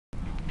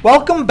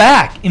Welcome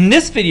back. In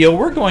this video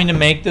we're going to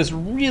make this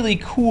really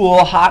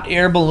cool hot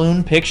air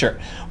balloon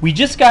picture. We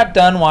just got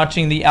done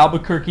watching the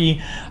Albuquerque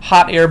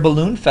Hot Air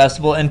Balloon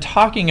Festival and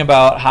talking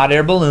about hot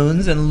air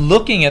balloons and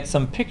looking at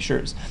some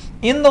pictures.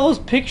 In those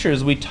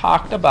pictures we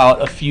talked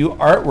about a few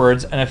art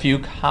words and a few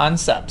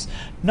concepts.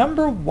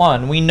 Number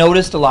one, we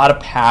noticed a lot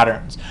of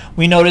patterns.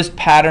 We noticed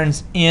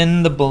patterns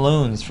in the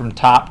balloons from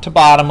top to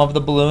bottom of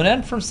the balloon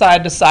and from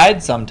side to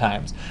side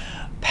sometimes.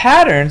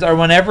 Patterns are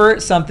whenever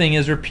something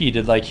is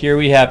repeated, like here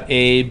we have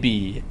A,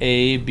 B,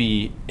 A,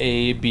 B,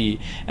 A, B,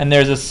 and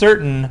there's a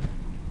certain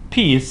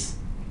piece,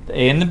 the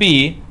A and the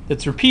B,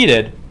 that's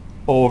repeated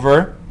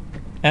over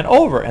and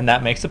over, and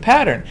that makes a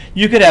pattern.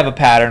 You could have a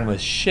pattern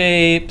with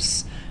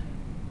shapes,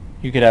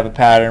 you could have a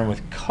pattern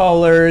with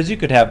colors, you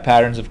could have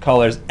patterns of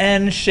colors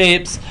and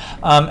shapes,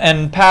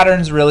 and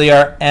patterns really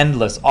are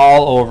endless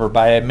all over,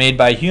 made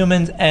by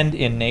humans and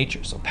in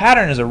nature. So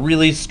pattern is a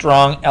really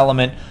strong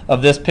element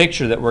of this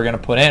picture that we're going to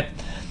put in.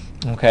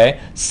 Okay,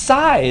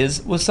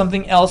 size was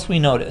something else we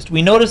noticed.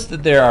 We noticed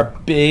that there are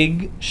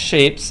big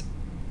shapes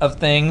of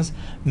things,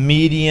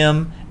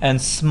 medium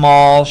and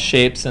small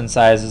shapes and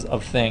sizes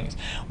of things.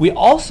 We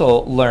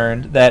also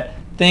learned that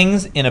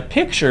things in a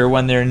picture,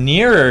 when they're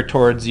nearer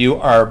towards you,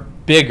 are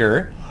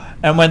bigger,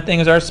 and when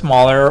things are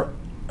smaller,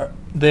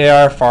 they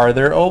are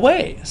farther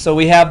away. So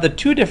we have the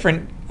two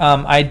different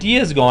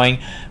ideas going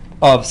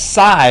of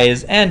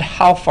size and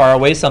how far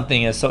away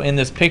something is. So in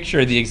this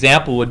picture, the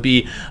example would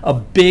be a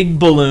big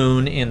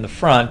balloon in the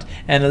front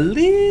and a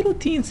little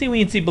teensy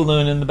weensy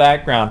balloon in the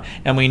background,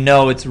 and we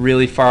know it's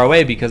really far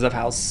away because of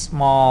how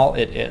small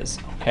it is.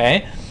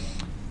 Okay,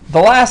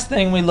 the last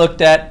thing we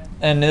looked at,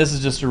 and this is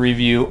just a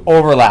review,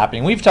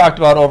 overlapping. We've talked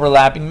about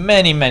overlapping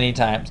many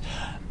times.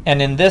 And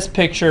in this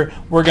picture,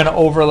 we're going to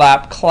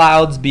overlap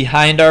clouds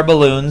behind our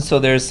balloons, so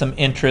there's some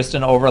interest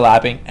in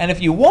overlapping. And if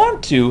you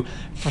want to,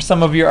 for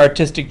some of your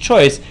artistic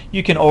choice,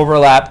 you can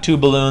overlap two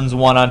balloons,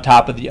 one on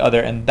top of the other,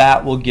 and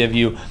that will give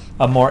you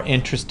a more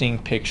interesting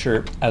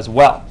picture as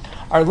well.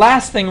 Our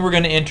last thing we're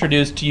going to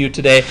introduce to you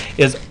today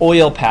is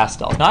oil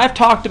pastels. Now, I've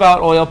talked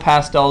about oil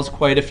pastels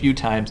quite a few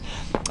times,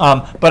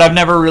 but I've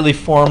never really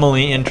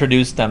formally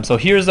introduced them. So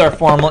here's our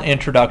formal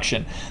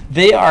introduction.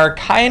 They are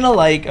kind of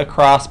like a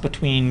cross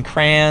between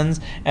crayons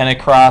and a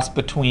cross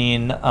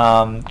between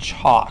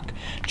chalk.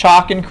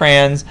 Chalk and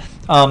crayons,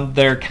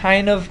 they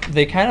kind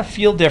of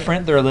feel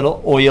different. They're a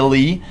little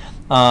oily,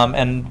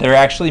 and they're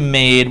actually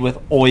made with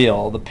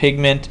oil. The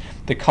pigment,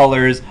 the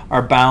colors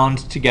are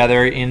bound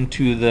together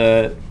into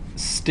the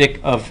stick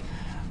of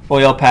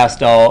oil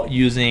pastel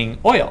using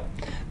oil.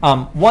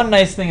 One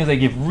nice thing is they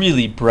give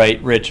really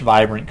bright, rich,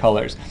 vibrant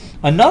colors.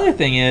 Another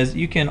thing is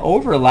you can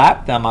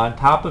overlap them on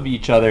top of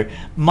each other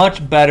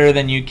much better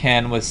than you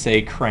can with,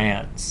 say,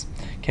 crayons.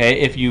 Okay,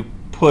 if you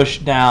push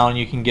down,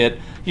 you can get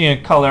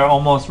color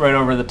almost right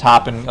over the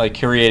top and like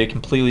create a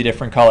completely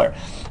different color.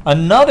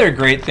 Another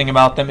great thing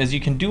about them is you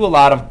can do a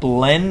lot of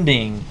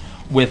blending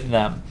with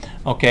them.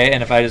 Okay,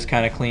 and if I just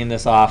kind of clean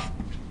this off,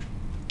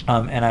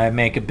 and I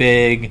make a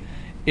big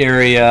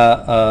area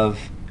of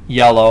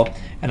yellow,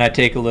 and I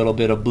take a little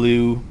bit of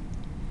blue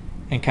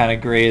and kind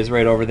of graze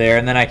right over there,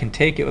 and then I can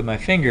take it with my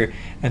finger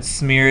and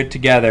smear it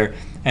together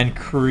and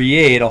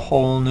create a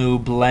whole new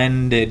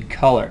blended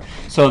color.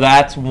 So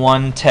that's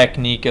one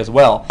technique as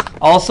well.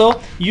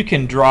 Also, you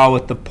can draw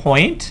with the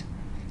point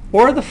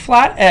or the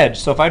flat edge.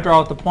 So if I draw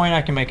with the point,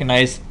 I can make a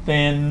nice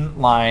thin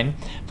line.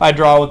 If I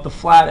draw with the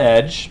flat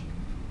edge,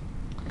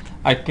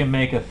 I can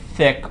make a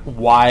thick,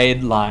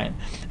 wide line.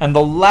 And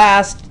the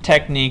last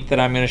technique that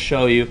I'm going to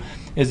show you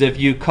is if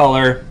you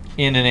color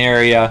in an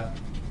area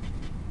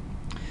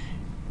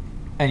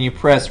and you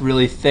press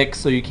really thick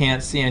so you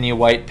can't see any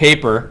white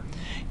paper,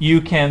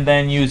 you can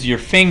then use your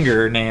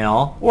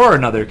fingernail or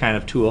another kind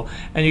of tool,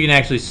 and you can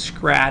actually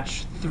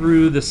scratch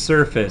through the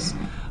surface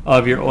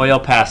of your oil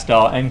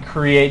pastel and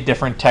create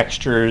different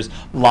textures,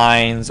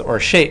 lines, or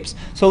shapes.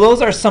 So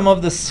those are some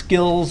of the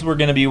skills we're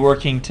going to be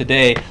working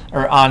today,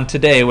 or on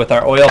today, with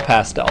our oil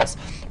pastels.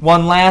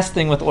 One last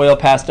thing with oil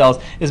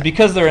pastels is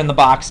because they're in the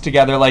box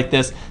together like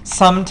this,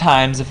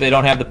 sometimes if they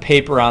don't have the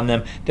paper on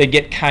them, they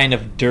get kind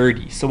of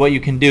dirty. So what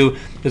you can do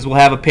is we'll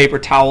have a paper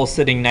towel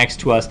sitting next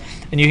to us,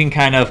 and you can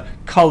kind of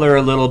color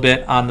a little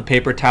bit on the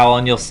paper towel,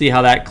 and you'll see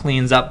how that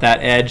cleans up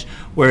that edge,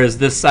 whereas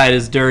this side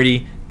is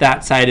dirty,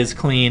 that side is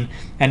clean,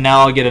 and now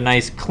I'll get a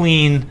nice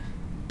clean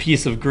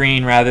piece of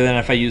green rather than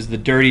if I use the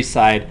dirty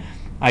side.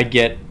 I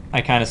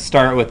kind of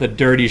start with a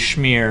dirty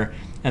smear,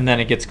 and then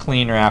it gets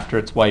cleaner after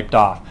it's wiped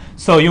off.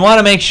 So you want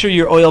to make sure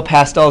your oil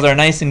pastels are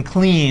nice and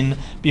clean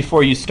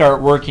before you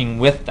start working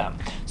with them.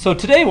 So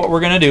today what we're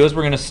going to do is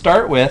we're going to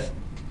start with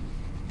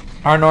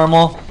our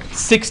normal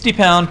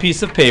 60-pound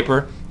piece of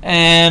paper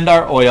and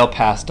our oil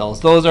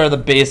pastels. Those are the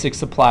basic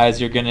supplies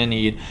you're going to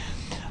need.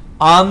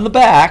 On the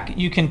back,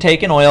 you can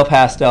take an oil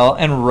pastel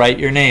and write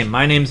your name.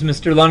 My name's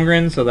Mr.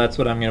 Lundgren, so that's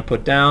what I'm going to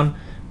put down.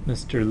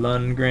 Mr.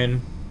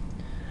 Lundgren.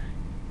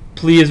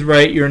 Please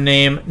write your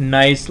name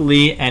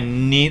nicely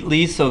and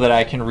neatly so that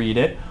I can read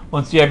it.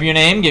 Once you have your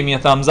name, give me a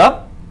thumbs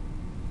up.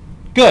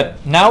 Good.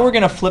 Now we're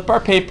going to flip our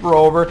paper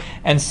over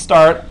and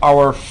start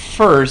our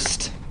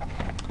first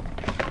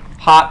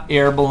hot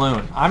air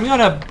balloon. I'm going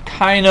to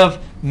kind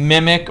of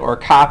mimic or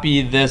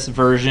copy this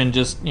version,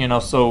 just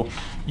so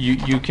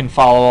you can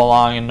follow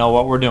along and know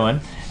what we're doing.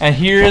 And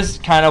here's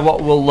kind of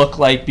what we'll look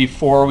like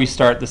before we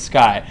start the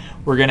sky.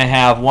 We're going to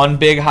have one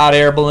big hot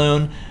air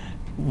balloon,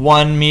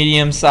 one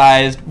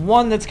medium-sized,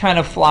 one that's kind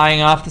of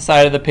flying off the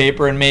side of the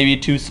paper, and maybe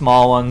two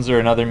small ones or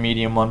another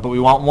medium one, but we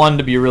want one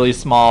to be really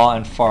small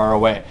and far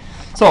away.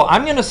 So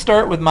I'm going to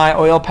start with my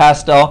oil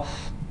pastel,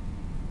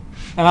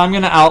 and I'm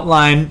going to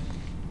outline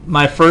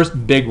my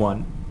first big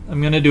one. I'm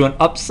going to do an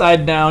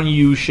upside down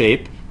U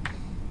shape,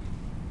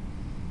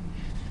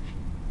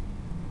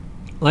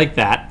 like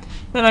that.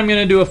 Then I'm going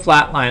to do a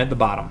flat line at the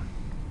bottom.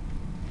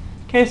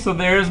 Okay, so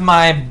there's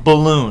my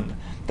balloon.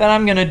 Then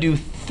I'm going to do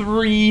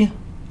 3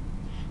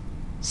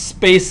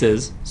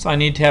 spaces, so I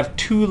need to have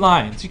 2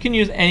 lines. You can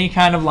use any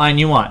kind of line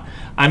you want.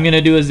 I'm going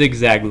to do a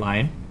zigzag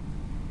line,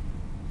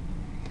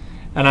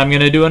 and I'm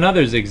going to do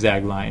another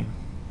zigzag line.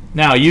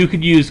 Now you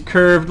could use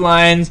curved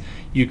lines,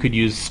 you could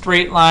use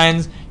straight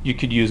lines, you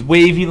could use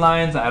wavy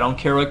lines. I don't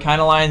care what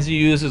kind of lines you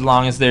use as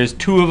long as there's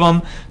 2 of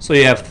them, so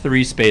you have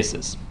 3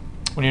 spaces.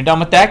 When you're done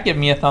with that, give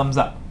me a thumbs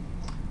up.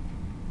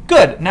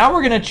 Good. Now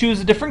we're going to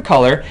choose a different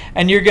color,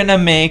 and you're going to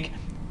make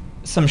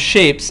some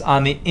shapes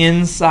on the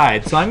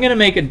inside. So I'm going to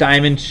make a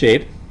diamond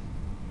shape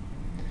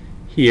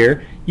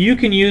here. You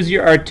can use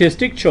your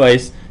artistic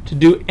choice to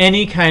do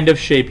any kind of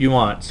shape you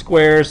want.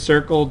 Square,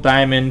 circle,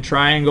 diamond,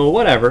 triangle,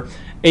 whatever.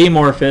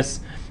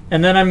 Amorphous.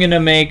 And then I'm going to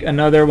make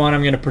another one.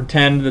 I'm going to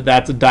pretend that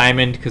that's a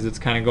diamond because it's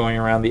kind of going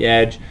around the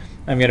edge.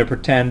 I'm going to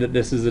pretend that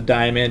this is a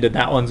diamond and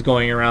that one's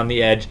going around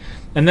the edge.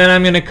 And then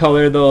I'm going to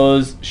color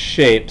those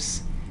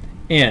shapes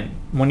in.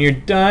 When you're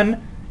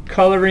done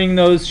coloring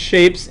those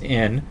shapes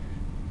in,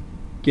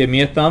 give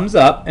me a thumbs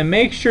up and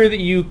make sure that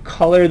you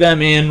color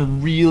them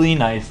in really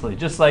nicely,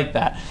 just like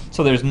that,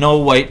 so there's no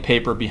white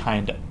paper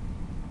behind it.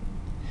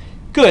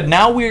 Good.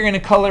 Now we're going to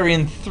color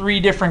in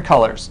 3 different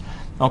colors.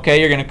 Okay,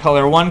 you're going to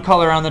color one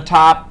color on the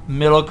top,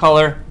 middle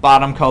color,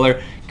 bottom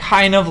color,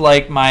 kind of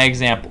like my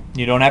example.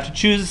 You don't have to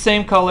choose the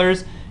same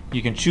colors.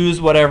 You can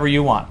choose whatever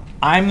you want.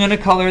 I'm going to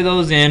color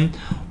those in.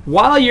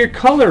 While you're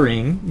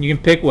coloring, you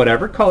can pick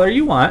whatever color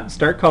you want.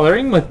 Start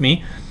coloring with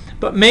me.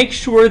 But make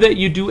sure that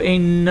you do a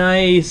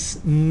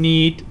nice,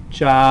 neat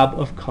job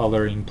of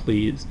coloring,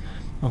 please.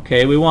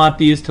 Okay, we want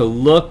these to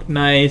look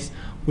nice.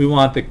 We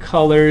want the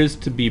colors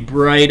to be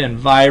bright and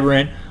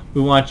vibrant.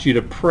 We want you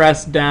to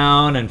press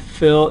down and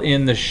fill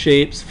in the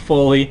shapes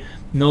fully.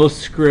 No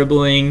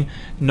scribbling,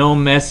 no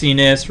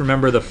messiness.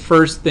 Remember, the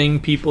first thing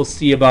people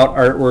see about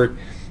artwork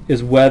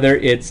is whether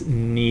it's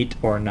neat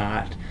or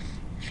not.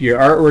 If your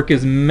artwork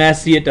is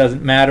messy, it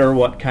doesn't matter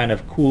what kind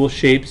of cool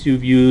shapes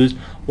you've used,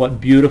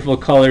 what beautiful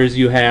colors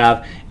you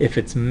have. If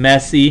it's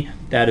messy,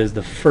 that is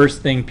the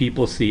first thing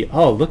people see.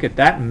 Oh, look at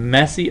that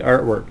messy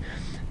artwork.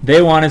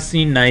 They want to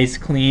see nice,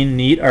 clean,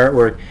 neat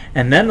artwork.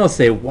 And then they'll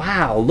say,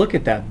 wow, look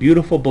at that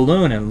beautiful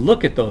balloon, and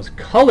look at those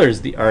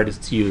colors the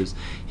artists use.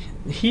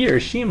 He or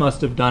she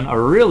must have done a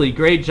really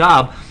great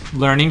job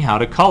learning how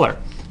to color.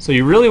 So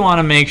you really want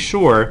to make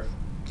sure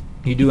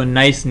you do a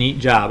nice, neat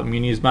job. I'm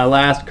going to use my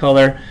last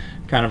color,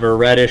 kind of a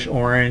reddish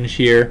orange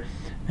here,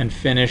 and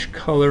finish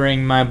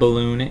coloring my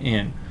balloon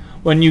in.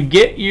 When you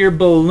get your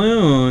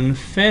balloon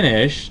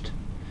finished,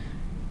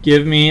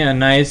 give me a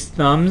nice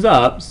thumbs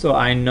up so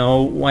I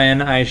know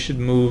when I should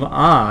move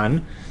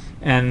on.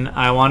 And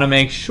I want to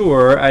make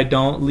sure I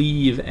don't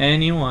leave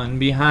anyone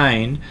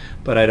behind,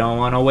 but I don't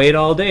want to wait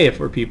all day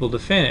for people to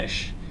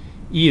finish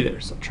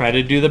either. So try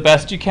to do the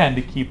best you can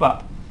to keep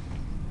up.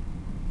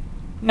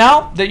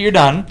 Now that you're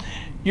done,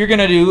 you're going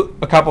to do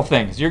a couple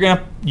things. You're going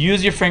to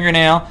use your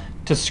fingernail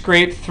to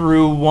scrape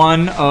through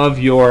one of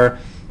your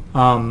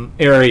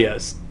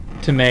areas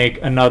to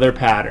make another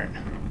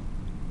pattern.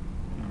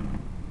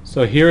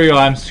 So here we go.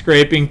 I'm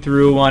scraping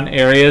through one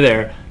area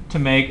there to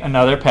make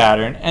another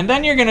pattern. And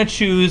then you're going to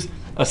choose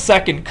a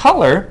second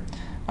color.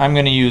 I'm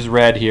going to use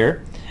red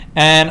here.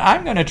 And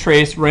I'm going to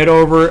trace right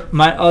over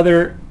my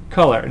other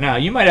color. Now,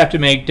 you might have to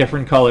make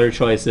different color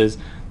choices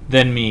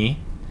than me.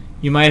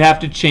 You might have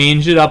to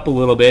change it up a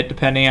little bit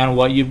depending on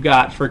what you've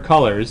got for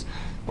colors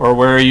or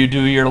where you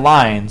do your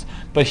lines.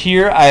 But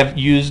here I've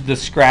used the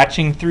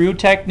scratching through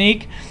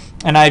technique,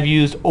 and I've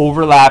used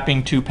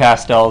overlapping 2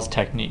 pastels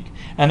technique.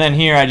 And then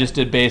here I just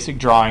did basic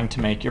drawing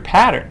to make your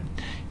pattern.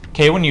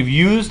 Okay, when you've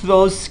used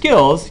those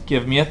skills,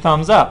 give me a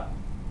thumbs up.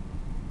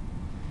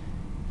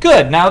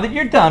 Good. Now that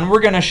you're done, we're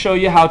going to show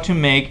you how to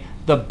make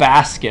the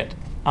basket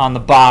on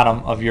the bottom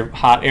of your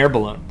hot air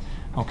balloon.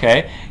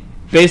 Okay,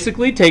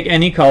 basically take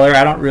any color,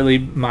 I don't really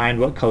mind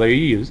what color you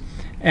use,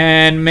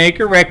 and make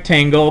a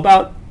rectangle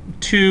about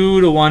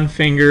 2 to 1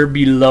 finger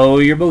below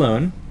your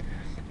balloon,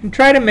 and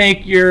try to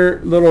make your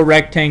little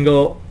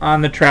rectangle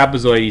on the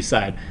trapezoid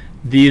side,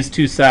 these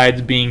 2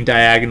 sides being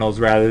diagonals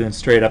rather than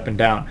straight up and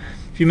down.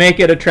 If you make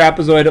it a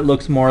trapezoid, it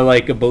looks more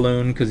like a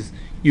balloon because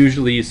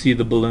usually you see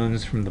the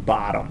balloons from the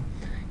bottom.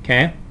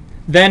 Okay?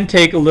 Then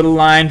take a little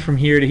line from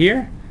here to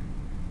here,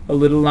 a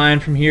little line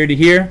from here to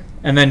here,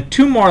 and then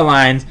 2 more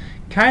lines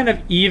kind of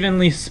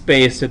evenly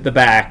spaced at the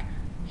back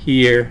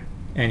here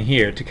and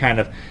here to kind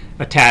of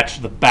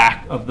attach the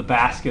back of the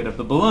basket of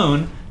the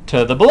balloon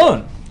to the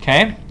balloon.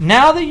 Okay?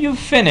 Now that you've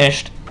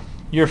finished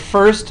your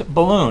first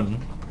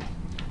balloon,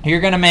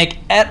 you're going to make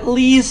at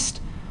least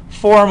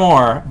 4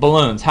 more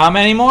balloons. How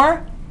many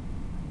more?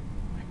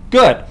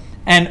 Good.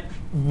 And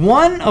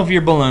one of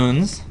your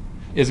balloons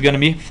is going to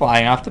be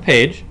flying off the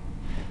page,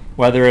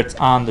 whether it's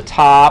on the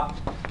top,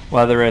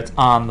 whether it's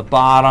on the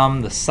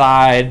bottom, the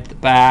side, the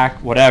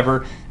back,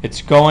 whatever.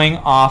 It's going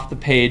off the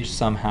page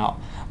somehow.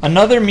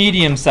 Another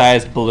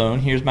medium-sized balloon.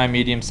 Here's my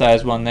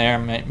medium-sized one there,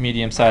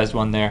 medium-sized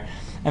one there.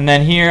 And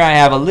then here I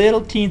have a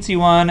little teensy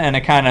one and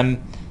a kind of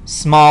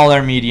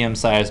smaller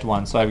medium-sized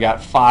one. So I've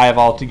got 5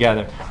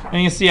 altogether.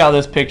 And you can see how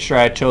this picture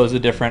I chose a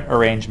different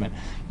arrangement.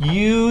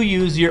 You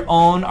use your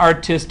own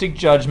artistic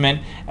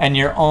judgment and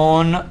your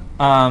own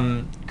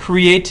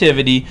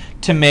creativity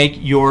to make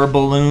your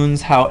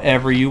balloons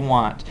however you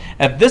want.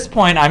 At this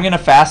point, I'm going to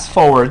fast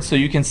forward so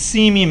you can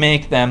see me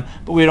make them,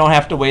 but we don't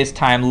have to waste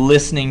time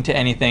listening to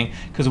anything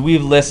because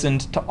we've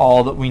listened to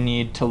all that we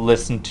need to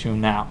listen to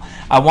now.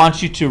 I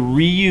want you to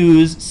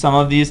reuse some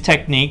of these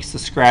techniques, the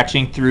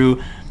scratching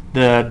through,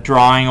 the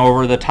drawing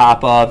over the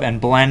top of, and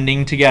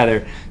blending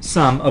together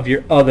some of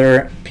your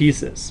other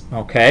pieces.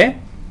 Okay?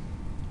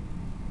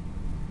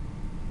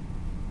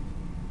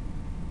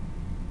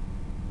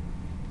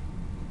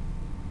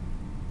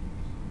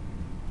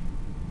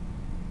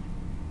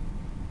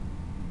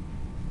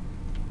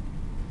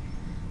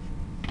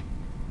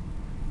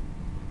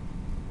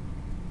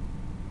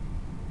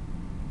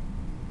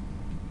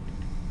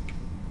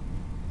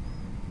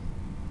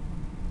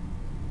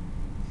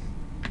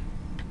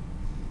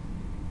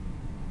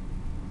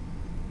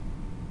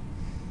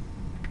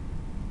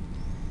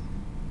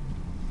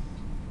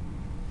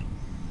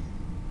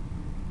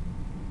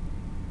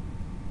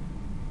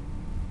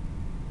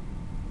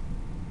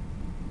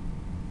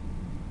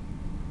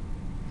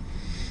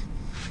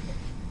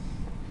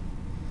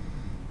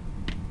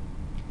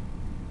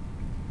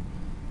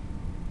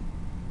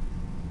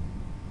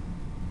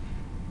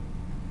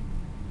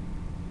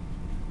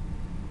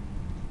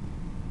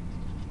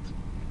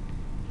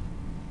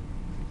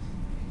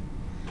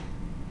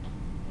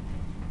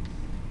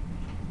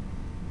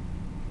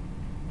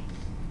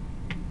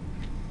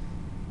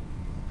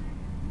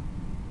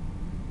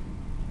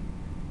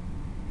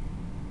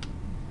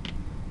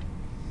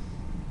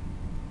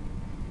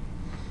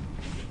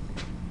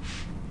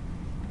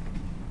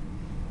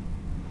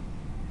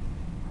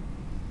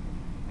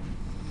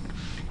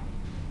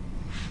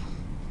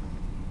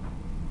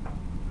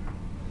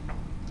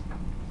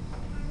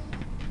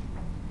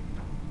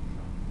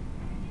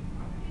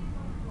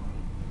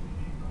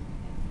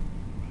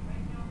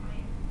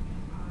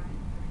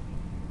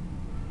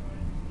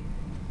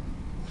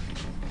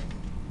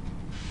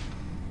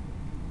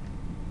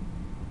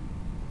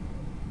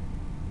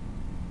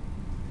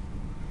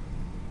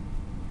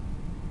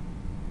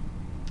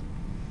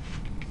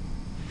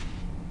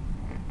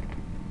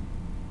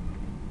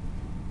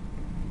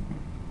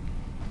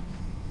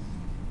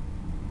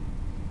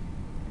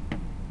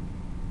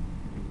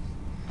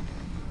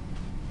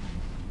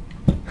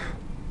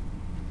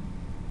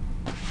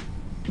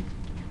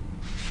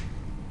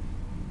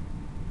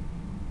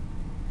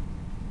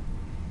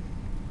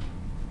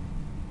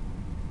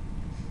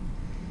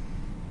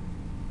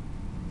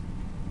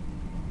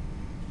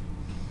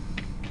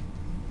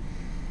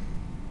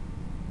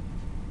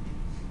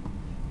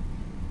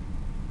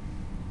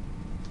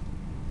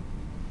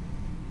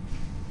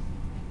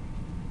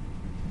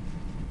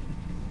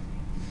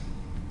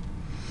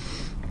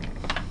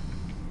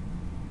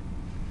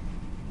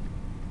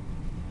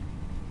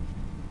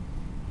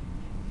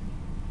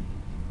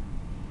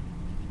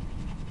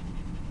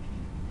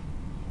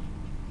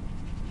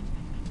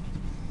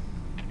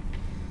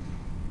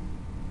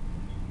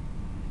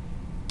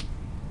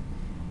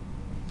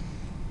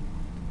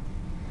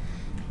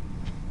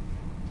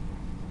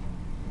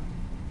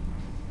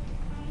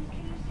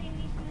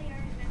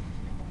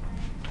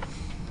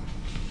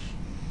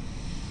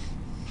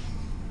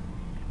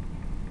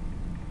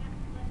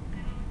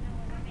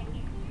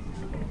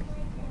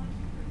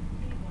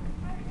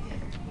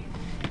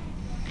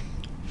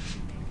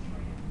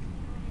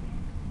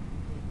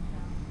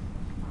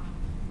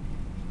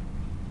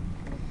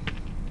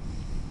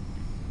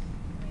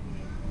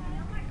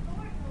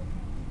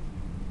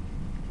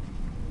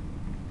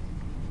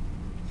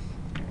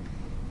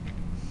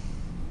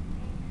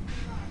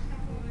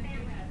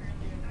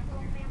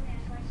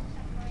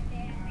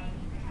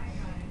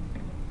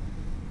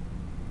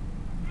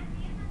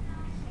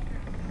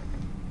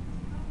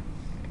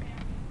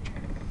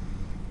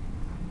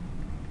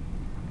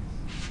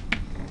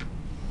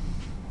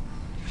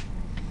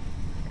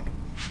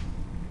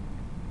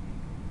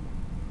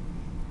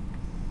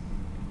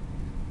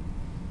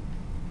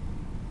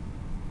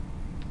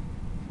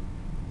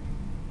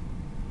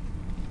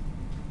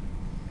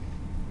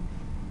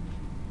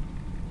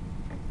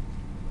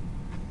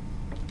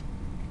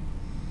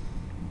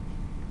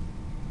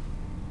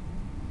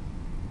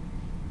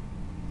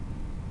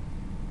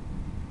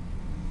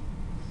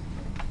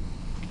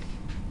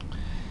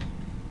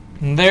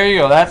 And there you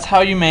go. That's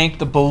how you make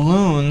the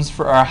balloons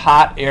for our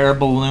hot air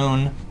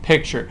balloon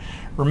picture.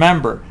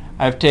 Remember,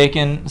 I've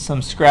taken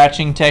some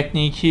scratching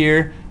technique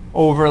here,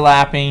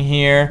 overlapping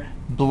here,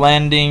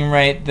 blending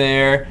right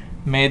there,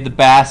 made the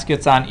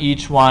baskets on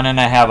each one, and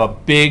I have a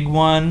big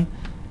one,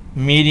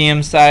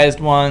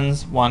 medium-sized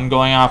ones, one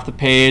going off the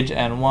page,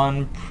 and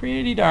one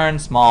pretty darn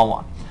small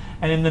one.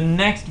 And in the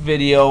next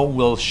video,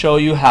 we'll show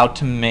you how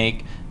to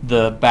make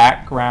the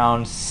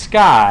background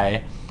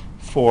sky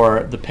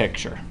for the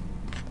picture.